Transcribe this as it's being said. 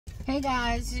Hey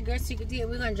guys, it's your girl SeekretD, and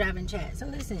we're gonna drive and chat. So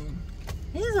listen,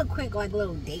 here's a quick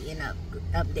little dating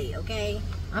update, okay?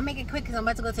 I'll make it quick because I'm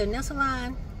about to go to the nail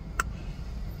salon.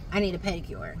 I need a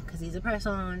pedicure because these are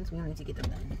press-ons. We don't need to get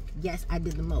them done. Yes, I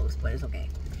did the most, but it's okay.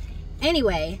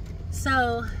 Anyway,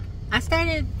 so I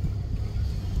started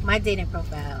my dating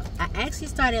profile. I actually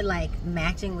started like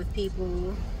matching with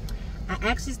people. I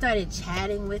actually started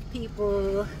chatting with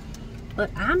people,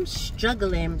 but I'm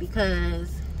struggling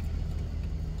because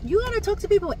you gotta talk to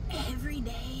people every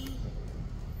day.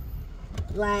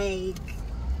 Like,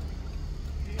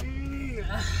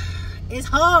 it's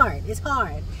hard. It's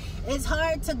hard. It's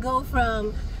hard to go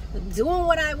from doing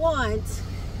what I want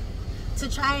to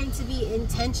trying to be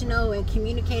intentional and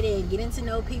communicating and getting to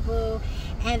know people,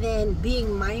 and then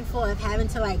being mindful of having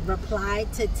to like reply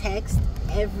to text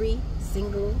every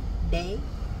single day.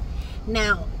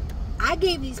 Now, I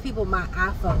gave these people my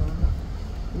iPhone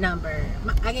number.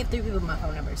 I gave 3 people my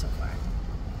phone number so far,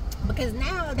 because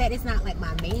now that it's not like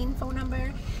my main phone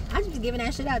number, I'm just giving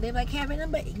that shit out. They're like, have a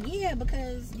number? Yeah,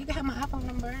 because you can have my iPhone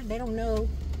number. They don't know.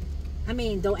 I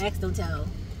mean, don't ask, don't tell.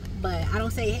 But I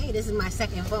don't say, hey, this is my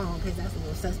second phone, because that's a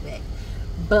little suspect.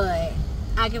 But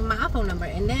I give them my iPhone number,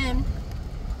 and then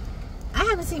I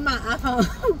haven't seen my iPhone.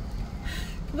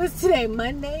 What's today,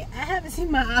 Monday? I haven't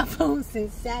seen my iPhone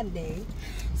since Saturday.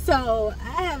 So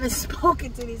I haven't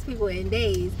spoken to these people in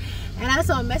days, and I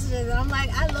saw messages and I'm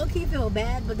like, I low-key feel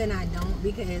bad, but then I don't,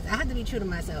 because I have to be true to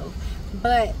myself.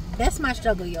 But that's my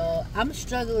struggle, y'all. I'm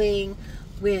struggling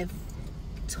with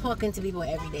talking to people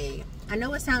every day. I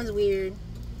know it sounds weird,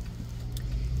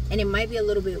 and it might be a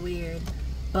little bit weird,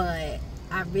 but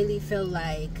I really feel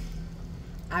like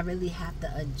I really have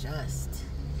to adjust,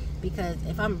 because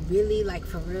if I'm really like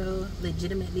for real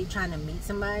legitimately trying to meet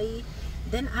somebody,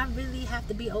 then I really have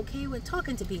to be okay with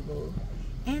talking to people,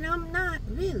 and I'm not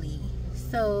really.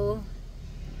 So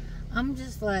I'm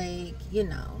just like, you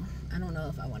know, I don't know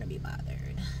if I want to be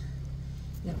bothered.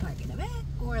 You're gonna park in the back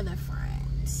or the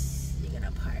front? You're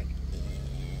gonna park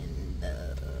in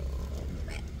the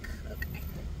back. Okay.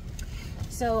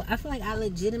 So I feel like I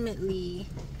legitimately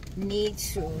need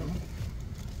to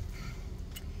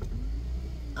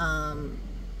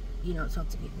you know, talk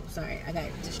to people. Sorry, I got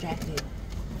distracted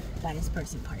by this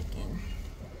person parking.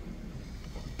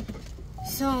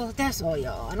 So that's all,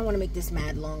 y'all. I don't want to make this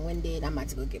mad long-winded. I'm about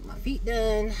to go get my feet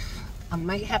done. I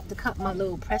might have to cut my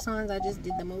little press-ons I just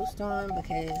did the most on,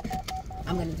 because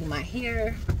I'm gonna do my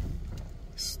hair,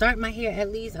 start my hair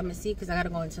at least. I'm gonna see, because I gotta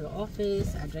go into the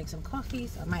office. I drank some coffee,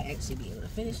 so I might actually be able to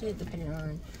finish it depending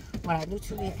on what I do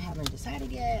to it. I haven't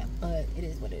decided yet, but it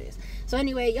is what it is. So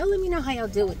anyway, y'all let me know how y'all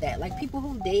deal with that. Like, people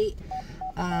who date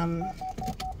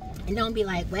and don't be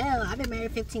like, well, I've been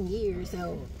married 15 years,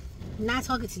 so I'm not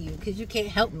talking to you because you can't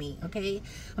help me, okay?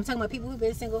 I'm talking about people who've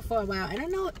been single for a while. And I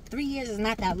know 3 years is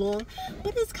not that long,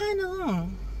 but it's kind of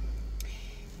long.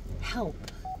 Help.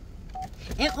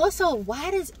 And also, why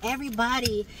does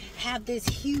everybody have this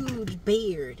huge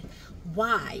beard?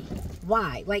 Why?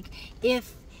 Like,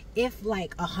 if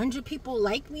like 100 people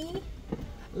like me,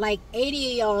 like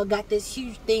 80 of y'all got this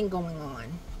huge thing going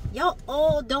on. Y'all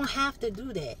all don't have to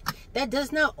do that. That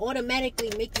does not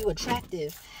automatically make you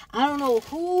attractive. I don't know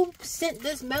who sent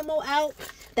this memo out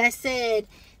that said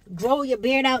grow your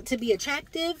beard out to be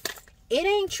attractive. It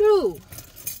ain't true.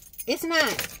 It's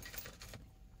not.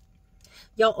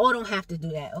 Y'all all don't have to do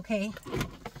that, okay?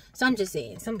 So I'm just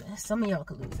saying, some of y'all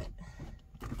could lose it.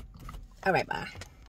 All right, bye.